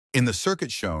In the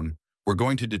circuit shown, we're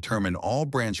going to determine all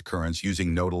branch currents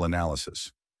using nodal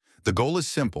analysis. The goal is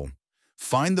simple.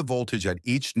 Find the voltage at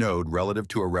each node relative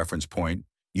to a reference point,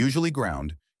 usually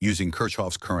ground, using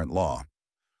Kirchhoff's current law.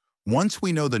 Once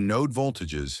we know the node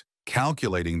voltages,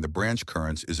 calculating the branch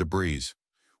currents is a breeze.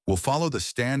 We'll follow the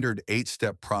standard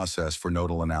 8-step process for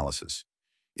nodal analysis.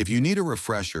 If you need a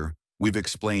refresher, we've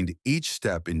explained each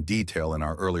step in detail in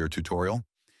our earlier tutorial.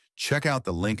 Check out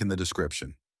the link in the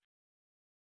description.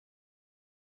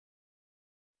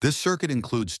 This circuit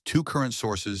includes 2 current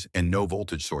sources and no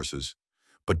voltage sources,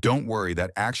 but don't worry,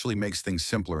 that actually makes things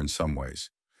simpler in some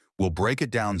ways. We'll break it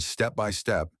down step by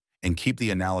step and keep the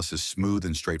analysis smooth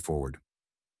and straightforward.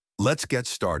 Let's get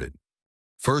started.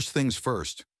 First things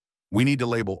first, we need to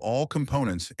label all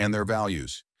components and their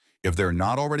values. If they're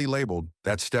not already labeled,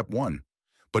 that's step 1.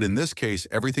 But in this case,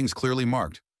 everything's clearly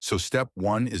marked, so step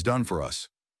 1 is done for us.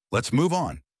 Let's move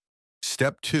on.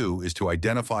 Step 2 is to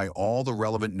identify all the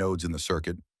relevant nodes in the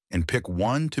circuit and pick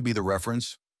one to be the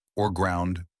reference or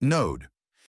ground node.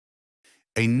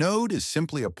 A node is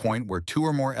simply a point where 2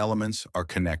 or more elements are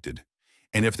connected.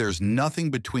 And if there's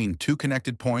nothing between 2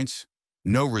 connected points,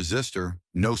 no resistor,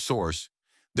 no source,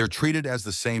 they're treated as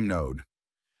the same node.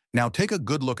 Now take a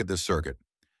good look at this circuit.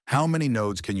 How many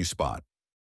nodes can you spot?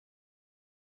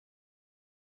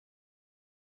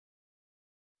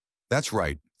 That's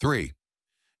right, 3.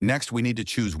 Next, we need to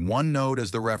choose one node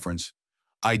as the reference.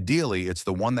 Ideally, it's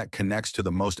the one that connects to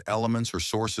the most elements or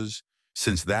sources,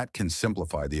 since that can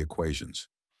simplify the equations.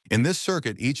 In this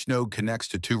circuit, each node connects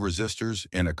to 2 resistors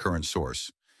and a current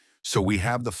source. So we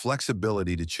have the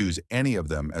flexibility to choose any of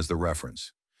them as the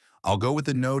reference. I'll go with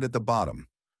the node at the bottom.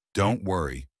 Don't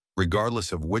worry,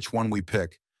 regardless of which one we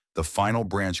pick, the final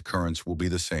branch currents will be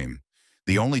the same.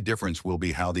 The only difference will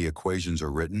be how the equations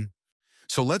are written.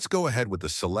 So let's go ahead with the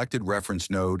selected reference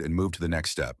node and move to the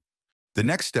next step. The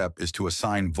next step is to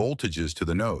assign voltages to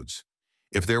the nodes.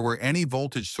 If there were any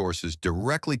voltage sources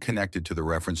directly connected to the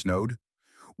reference node,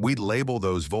 we'd label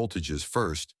those voltages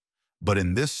first, but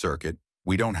in this circuit,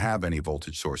 we don't have any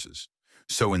voltage sources.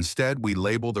 So instead, we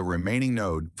label the remaining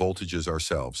node voltages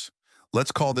ourselves.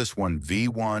 Let's call this one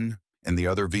V1 and the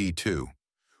other V2.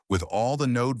 With all the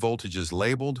node voltages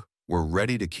labeled, we're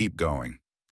ready to keep going.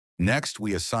 Next,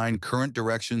 we assign current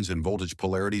directions and voltage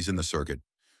polarities in the circuit.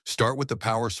 Start with the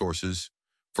power sources.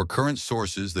 For current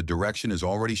sources, the direction is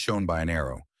already shown by an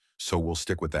arrow, so we'll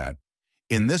stick with that.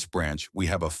 In this branch, we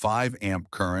have a 5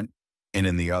 amp current, and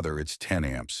in the other, it's 10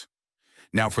 amps.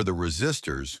 Now for the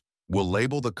resistors, we'll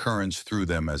label the currents through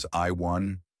them as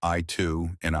I1,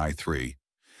 I2, and I3.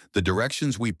 The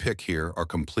directions we pick here are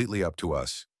completely up to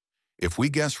us. If we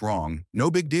guess wrong,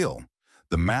 no big deal.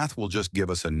 The math will just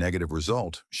give us a negative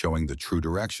result showing the true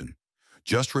direction.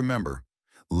 Just remember,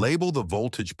 label the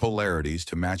voltage polarities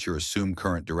to match your assumed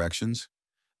current directions.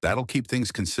 That'll keep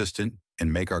things consistent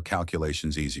and make our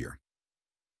calculations easier.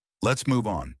 Let's move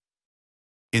on.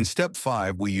 In step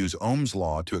 5, we use Ohm's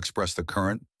law to express the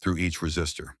current through each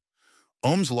resistor.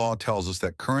 Ohm's law tells us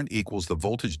that current equals the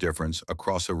voltage difference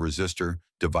across a resistor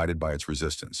divided by its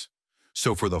resistance.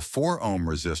 So for the 4 ohm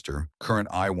resistor, current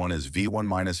I1 is V1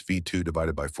 minus V2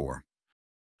 divided by 4.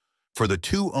 For the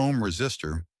 2 ohm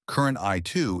resistor, current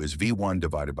I2 is V1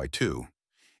 divided by 2.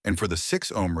 And for the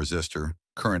 6 ohm resistor,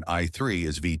 current I3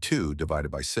 is V2 divided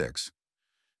by 6.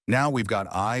 Now we've got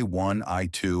I1,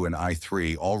 I2, and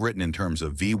I3 all written in terms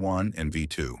of V1 and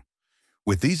V2.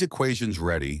 With these equations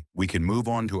ready, we can move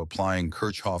on to applying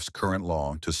Kirchhoff's current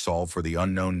law to solve for the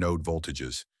unknown node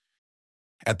voltages.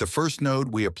 At the first node,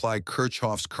 we apply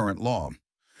Kirchhoff's current law.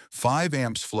 5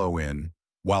 amps flow in,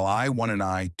 while I1 and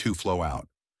I2 flow out.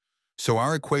 So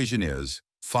our equation is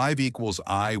 5 equals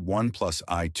I1 plus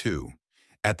I2.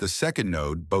 At the second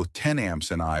node, both 10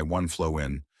 amps and I1 flow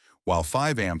in, while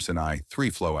 5 amps and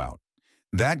I3 flow out.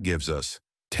 That gives us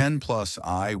 10 plus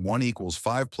I1 equals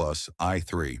 5 plus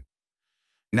I3.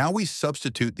 Now we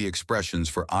substitute the expressions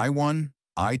for I1,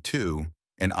 I2,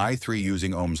 and I3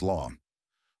 using Ohm's law.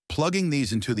 Plugging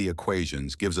these into the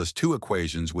equations gives us 2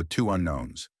 equations with 2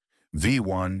 unknowns,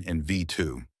 V1 and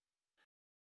V2.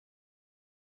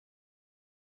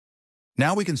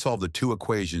 Now we can solve the 2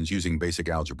 equations using basic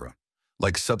algebra,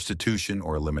 like substitution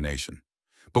or elimination.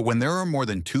 But when there are more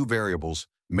than 2 variables,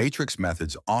 matrix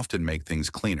methods often make things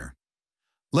cleaner.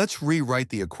 Let's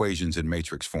rewrite the equations in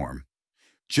matrix form.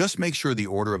 Just make sure the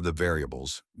order of the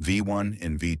variables, V1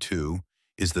 and V2,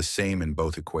 is the same in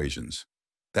both equations.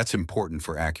 That's important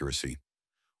for accuracy.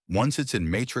 Once it's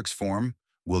in matrix form,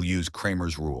 we'll use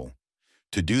Cramer's rule.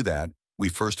 To do that, we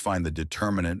first find the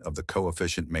determinant of the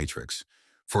coefficient matrix.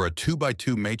 For a 2 by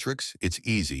 2 matrix, it's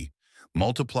easy.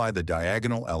 Multiply the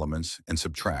diagonal elements and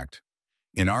subtract.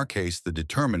 In our case, the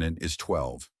determinant is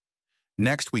 12.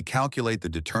 Next, we calculate the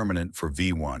determinant for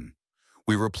V1.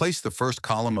 We replace the first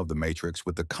column of the matrix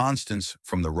with the constants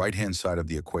from the right-hand side of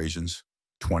the equations,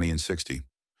 20 and 60.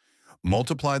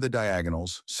 Multiply the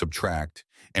diagonals, subtract,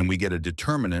 and we get a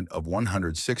determinant of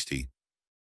 160.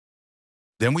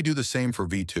 Then we do the same for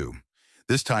V2.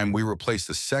 This time, we replace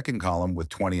the second column with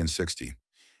 20 and 60.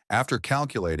 After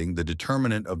calculating, the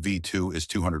determinant of V2 is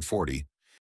 240.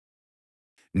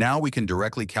 Now we can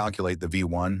directly calculate the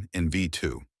V1 and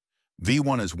V2.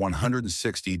 V1 is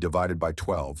 160 divided by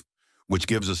 12, which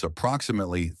gives us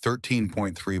approximately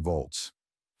 13.3 volts.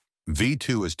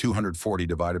 V2 is 240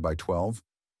 divided by 12,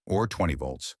 or 20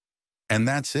 volts. And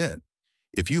that's it.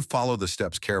 If you follow the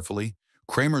steps carefully,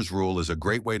 Cramer's rule is a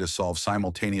great way to solve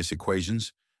simultaneous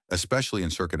equations, especially in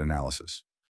circuit analysis.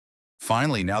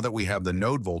 Finally, now that we have the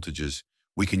node voltages,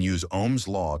 we can use Ohm's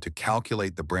law to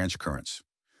calculate the branch currents.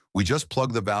 We just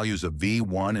plug the values of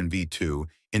V1 and V2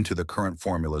 into the current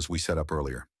formulas we set up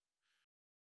earlier.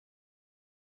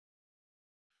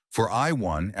 For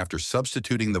I1, after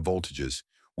substituting the voltages,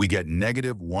 we get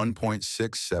negative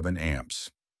 1.67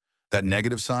 amps. That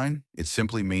negative sign, it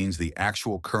simply means the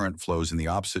actual current flows in the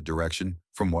opposite direction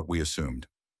from what we assumed.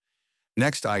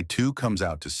 Next, I2 comes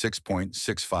out to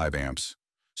 6.65 amps,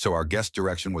 so our guess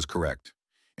direction was correct.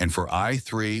 And for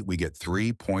I3, we get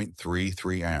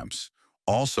 3.33 amps,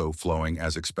 also flowing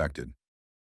as expected.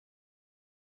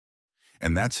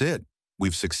 And that's it.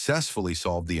 We've successfully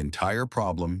solved the entire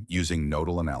problem using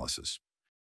nodal analysis.